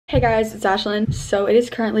Hey guys, it's Ashlynn. So it is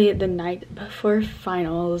currently the night before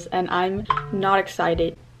finals and I'm not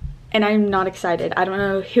excited. I don't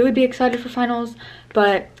know who would be excited for finals,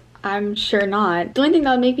 but I'm sure not. The only thing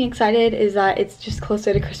that would make me excited is that it's just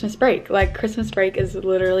closer to Christmas break. Like, Christmas break is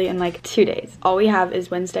literally in like 2 days. All we have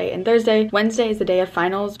is Wednesday and Thursday. Wednesday is the day of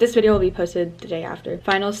finals. This video will be posted the day after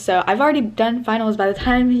finals. So I've already done finals by the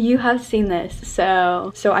time you have seen this.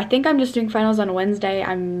 So I think I'm just doing finals on Wednesday.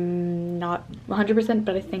 I'm not 100%,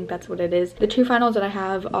 but I think that's what it is. The two finals that I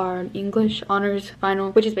have are English honors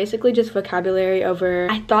final, which is basically just vocabulary over,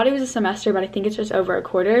 I thought it was a semester, but I think it's just over a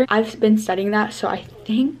quarter. I've been studying that, so I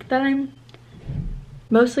think that I'm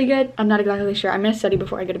mostly good. I'm not exactly sure. I'm gonna study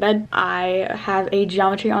before I go to bed. I have a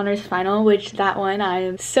geometry honors final, which that one I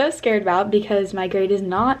am so scared about because my grade is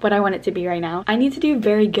not what I want it to be right now. I need to do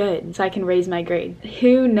very good so I can raise my grade.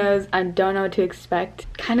 Who knows? I don't know what to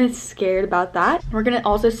expect. Kind of scared about that. We're gonna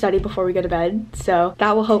also study before we go to bed, so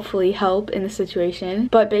that will hopefully help in the situation.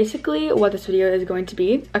 But basically what this video is going to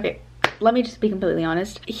be, okay, let me just be completely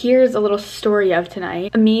honest. Here's a little story of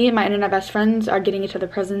tonight. Me and my internet best friends are getting each other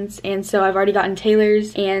presents, and so I've already gotten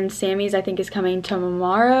Taylor's, and Sammy's I think is coming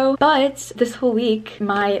tomorrow. But this whole week,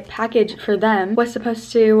 my package for them was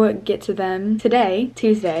supposed to get to them today,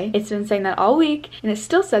 Tuesday. It's been saying that all week, and it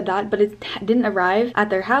still said that, but it didn't arrive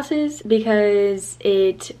at their houses because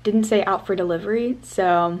it didn't say out for delivery.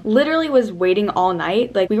 So literally was waiting all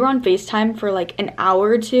night. Like, we were on FaceTime for like an hour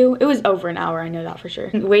or two. It was over an hour, I know that for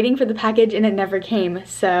sure. Waiting for the package and it never came,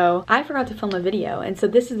 so I forgot to film a video, and so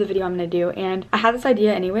this is the video I'm gonna do. And I had this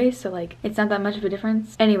idea anyway, so like it's not that much of a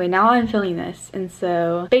difference. Anyway, now I'm filming this, and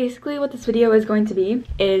so basically what this video is going to be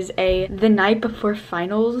is the night before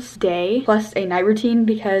finals day plus a night routine,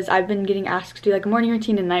 because I've been getting asked to do like a morning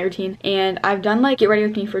routine and night routine, and I've done like get ready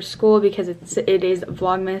with me for school because it is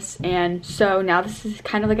Vlogmas, and so now this is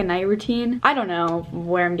kind of like a night routine. I don't know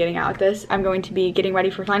where I'm getting at with this. I'm going to be getting ready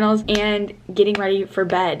for finals and getting ready for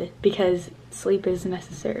bed because sleep is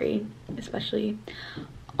necessary, especially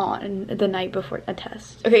on the night before a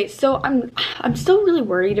test. Okay, so I'm still really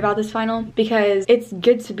worried about this final because it's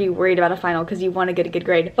good to be worried about a final because you want to get a good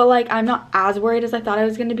grade, but like I'm not as worried as I thought I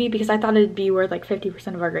was going to be because I thought it'd be worth like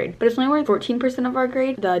 50% of our grade, but it's only worth 14% of our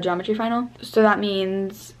grade, the geometry final. So that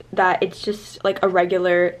means that it's just like a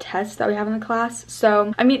regular test that we have in the class.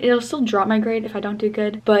 So I mean, it'll still drop my grade if I don't do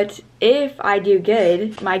good, but if I do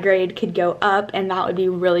good, my grade could go up and that would be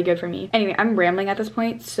really good for me. Anyway, I'm rambling at this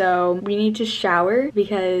point, so we need to shower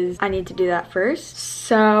because I need to do that first.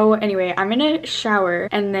 So anyway, I'm gonna shower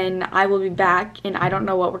and then I will be back, and I don't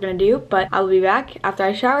know what we're gonna do, but I will be back after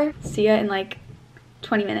I shower. See ya in like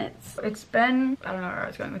 20 minutes. It's been, I don't know where I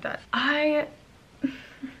was going with that. I'm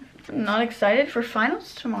not excited for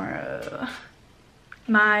finals tomorrow.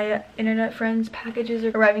 My internet friends' packages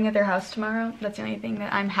are arriving at their house tomorrow. That's the only thing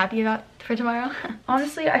that I'm happy about for tomorrow.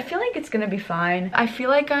 Honestly, I feel like it's gonna be fine. I feel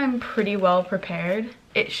like I'm pretty well prepared.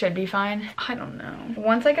 It should be fine. I don't know.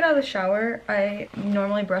 Once I get out of the shower, I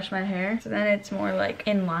normally brush my hair, so then it's more like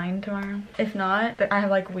in line tomorrow. If not, I have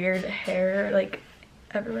like weird hair like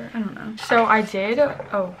everywhere. I don't know. So I did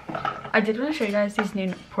want to show you guys these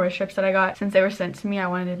new pore strips that I got. Since they were sent to me, I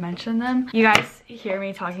wanted to mention them. You guys hear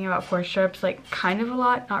me talking about pore strips like kind of a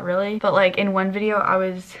lot, not really, but like in one video I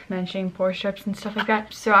was mentioning pore strips and stuff like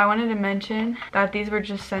that. So I wanted to mention that these were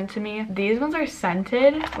just sent to me. These ones are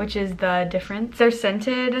scented, which is the difference. They're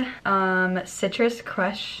scented citrus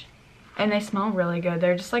crush, and they smell really good.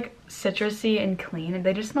 They're just like citrusy and clean.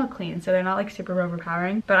 They just smell clean, so they're not like super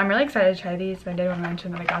overpowering. But I'm really excited to try these, but I did want to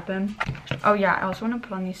mention that I got them. Oh yeah, I also want to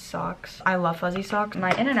put on these socks. I love fuzzy socks.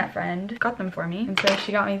 My internet friend got them for me, and so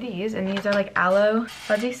she got me these, and these are like aloe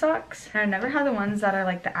fuzzy socks. And I've never had the ones that are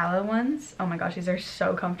like the aloe ones. Oh my gosh, these are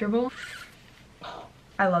so comfortable.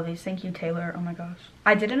 I love these. Thank you, Taylor. Oh my gosh.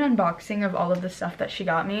 I did an unboxing of all of the stuff that she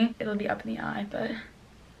got me. It'll be up in the eye, but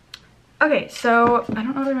okay, so I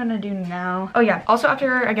don't know what I'm gonna do now. Oh yeah, also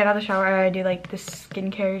after I get out of the shower, I do like this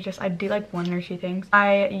skincare. I do like one or two things.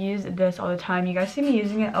 I use this all the time. You guys see me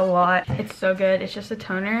using it a lot. It's so good. It's just a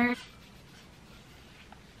toner.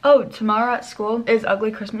 Oh, tomorrow at school is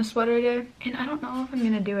ugly Christmas sweater day, and I don't know if I'm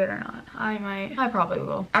gonna do it or not. I probably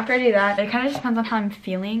will. After I do that, it kind of just depends on how I'm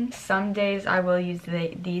feeling. Some days I will use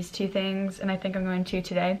these two things, and I think I'm going to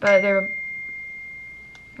today, but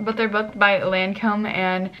they're both by Lancome,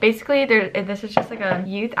 and basically this is just like a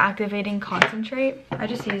youth activating concentrate. I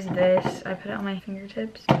just use this. I put it on my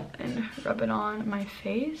fingertips and rub it on my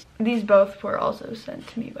face. These both were also sent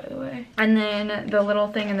to me, by the way. And then the little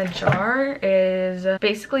thing in the jar is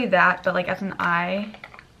basically that, but like as an eye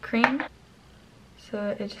cream.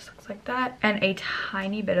 So it just looks like that, and a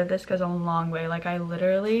tiny bit of this goes a long way. Like I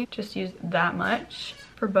literally just use that much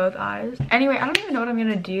for both eyes. Anyway, I don't even know what I'm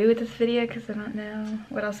gonna do with this video because I don't know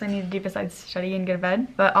what else I need to do besides study and go to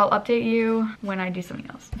bed. But I'll update you when I do something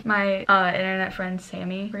else. My internet friend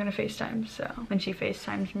Sammy, we're gonna FaceTime, so when she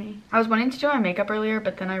FaceTimes me. I was wanting to do my makeup earlier,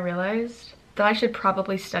 but then I realized that I should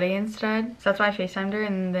probably study instead. So that's why I FaceTimed her,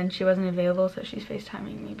 and then she wasn't available, so she's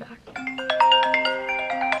FaceTiming me back.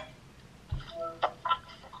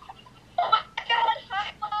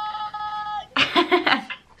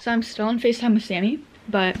 So I'm still on FaceTime with Sammy,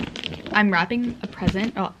 but I'm wrapping a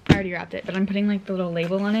present. Oh, I already wrapped it, but I'm putting like the little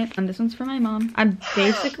label on it. And this one's for my mom. I'm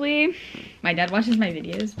basically, my dad watches my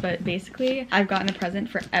videos, but basically I've gotten a present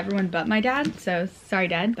for everyone but my dad. So sorry,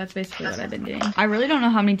 Dad. That's basically what I've been doing. I really don't know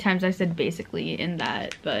how many times I said basically in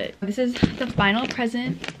that, but this is the final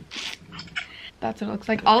present. That's what it looks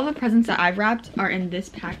like. All of the presents that I've wrapped are in this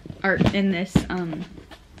pack, or in this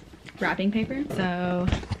wrapping paper. So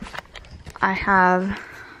I have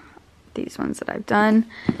these ones that I've done.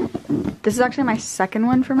 This is actually my second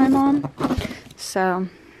one for my mom. So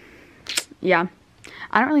yeah,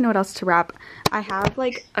 I don't really know what else to wrap. I have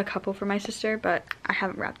like a couple for my sister, but I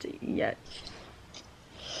haven't wrapped it yet.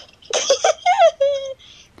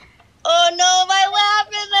 Oh no, my lap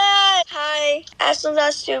in that! Hi, Ashlyn's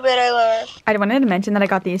not stupid, I love her. I wanted to mention that I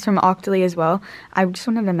got these from Octoly as well. I just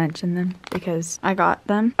wanted to mention them because I got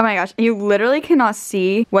them. Oh my gosh, you literally cannot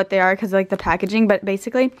see what they are because of like the packaging, but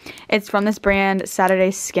basically it's from this brand,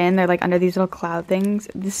 Saturday Skin. They're like under these little cloud things.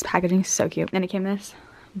 This packaging is so cute. And it came in this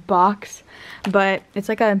box, but it's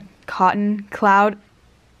like a cotton cloud.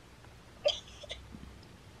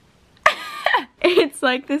 It's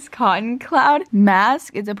like this cotton cloud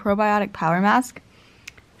mask. It's a probiotic power mask.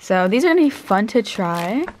 So these are gonna be fun to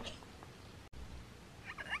try.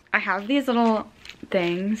 I have these little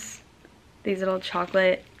things, these little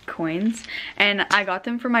chocolate coins, and I got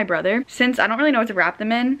them for my brother. Since I don't really know what to wrap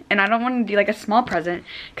them in, and I don't want to do like a small present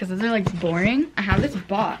because those are like boring, I have this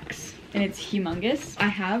box and it's humongous. I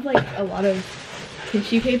have like a lot of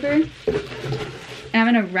tissue paper, and I'm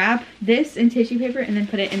gonna wrap this in tissue paper and then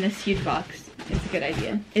put it in this huge box. It's a good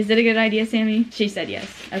idea. Is it a good idea, Sammy? She said yes.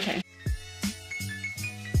 Okay.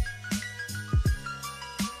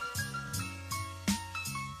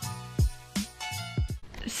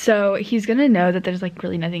 So he's gonna know that there's like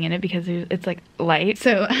really nothing in it because it's like light.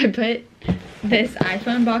 So I put this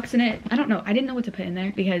iPhone box in it. I don't know. I didn't know what to put in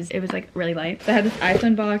there because it was like really light. So I had this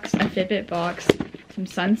iPhone box, a Fitbit box, some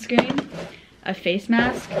sunscreen, a face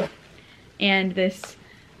mask, and this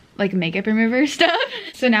like makeup remover stuff.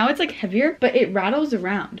 So now it's like heavier, but it rattles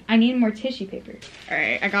around. I need more tissue paper. All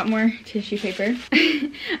right, I got more tissue paper.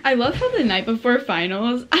 I love how the night before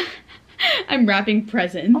finals, I'm wrapping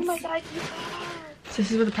presents. Oh my god, you are. So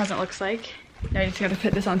this is what the present looks like. Now I just gotta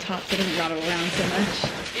put this on top so it doesn't rattle around so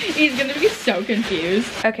much. He's gonna be so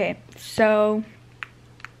confused. Okay, so,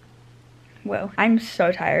 whoa, I'm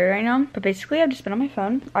so tired right now. But basically I've just been on my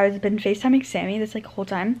phone. I've been FaceTiming Sammy this like whole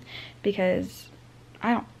time because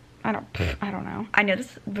I don't know. I know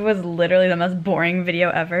this was literally the most boring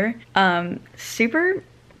video ever. Super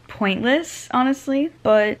pointless, honestly,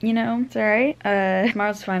 but you know, it's all right.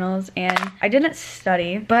 Tomorrow's finals, and I didn't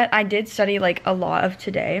study, but I did study like a lot of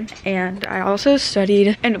today, and I also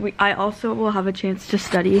studied, and I also will have a chance to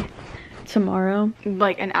study tomorrow,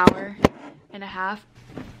 like an hour and a half.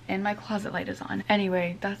 And my closet light is on.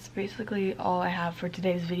 Anyway, that's basically all I have for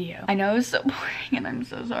today's video. I know it's so boring and I'm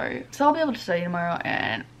so sorry. So I'll be able to study tomorrow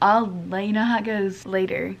and I'll let you know how it goes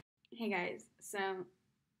later. Hey guys, so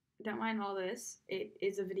don't mind all this. It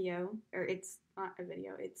is a video, or it's not a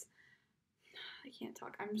video, it's, I can't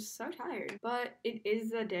talk. I'm so tired. But it is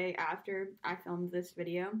the day after I filmed this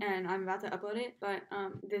video and I'm about to upload it. But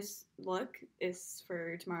this look is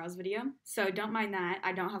for tomorrow's video. So don't mind that.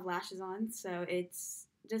 I don't have lashes on, so it's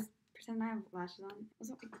just pretend I have lashes on.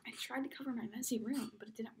 I tried to cover my messy room, but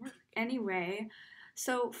it didn't work. Anyway,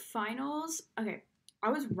 so finals. Okay,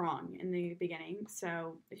 I was wrong in the beginning.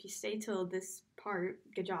 So if you stay till this part,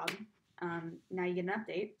 good job. Now you get an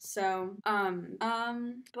update. So,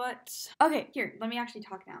 but, okay, here, let me actually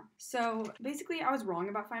talk now. So, basically, I was wrong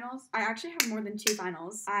about finals. I actually have more than 2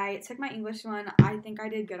 finals. I took my English one. I think I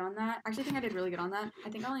did good on that. I actually think I did really good on that. I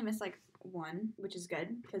think I only missed, like, 1, which is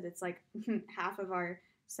good, because it's, like, half of our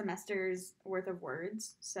semester's worth of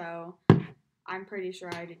words. So, I'm pretty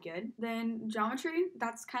sure I did good. Then, geometry,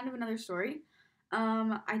 that's kind of another story.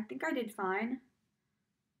 I think I did fine.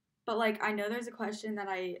 But, like, I know there's a question that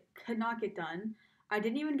I could not get done. I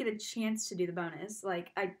didn't even get a chance to do the bonus.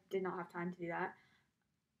 Like, I did not have time to do that.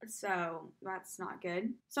 So, that's not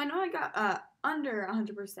good. So, I know I got under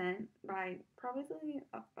 100% by probably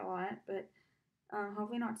a lot, but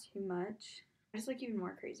hopefully not too much. I just look even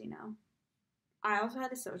more crazy now. I also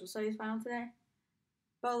had a social studies final today,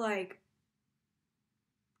 but like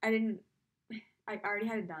I already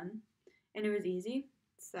had it done, and it was easy,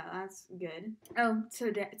 so that's good. Oh,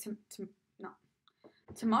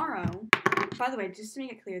 tomorrow. By the way, just to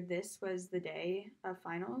make it clear, this was the day of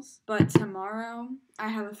finals, but tomorrow I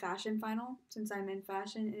have a fashion final since I'm in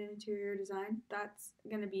fashion and interior design. That's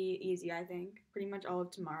gonna be easy, I think. Pretty much all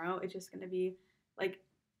of tomorrow. It's just gonna be like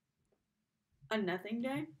a nothing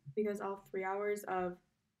day because all 3 hours of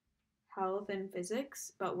health and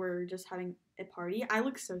physics, but we're just having a party. I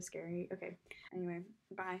look so scary. Okay. Anyway,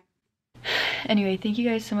 bye. Anyway, thank you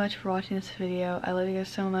guys so much for watching this video. I love you guys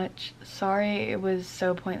so much. Sorry it was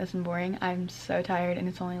so pointless and boring. I'm so tired and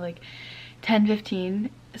it's only like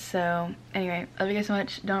 10:15. So anyway, I love you guys so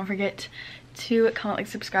much. Don't forget to comment, like,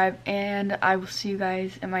 subscribe, and I will see you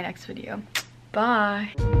guys in my next video.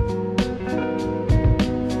 Bye.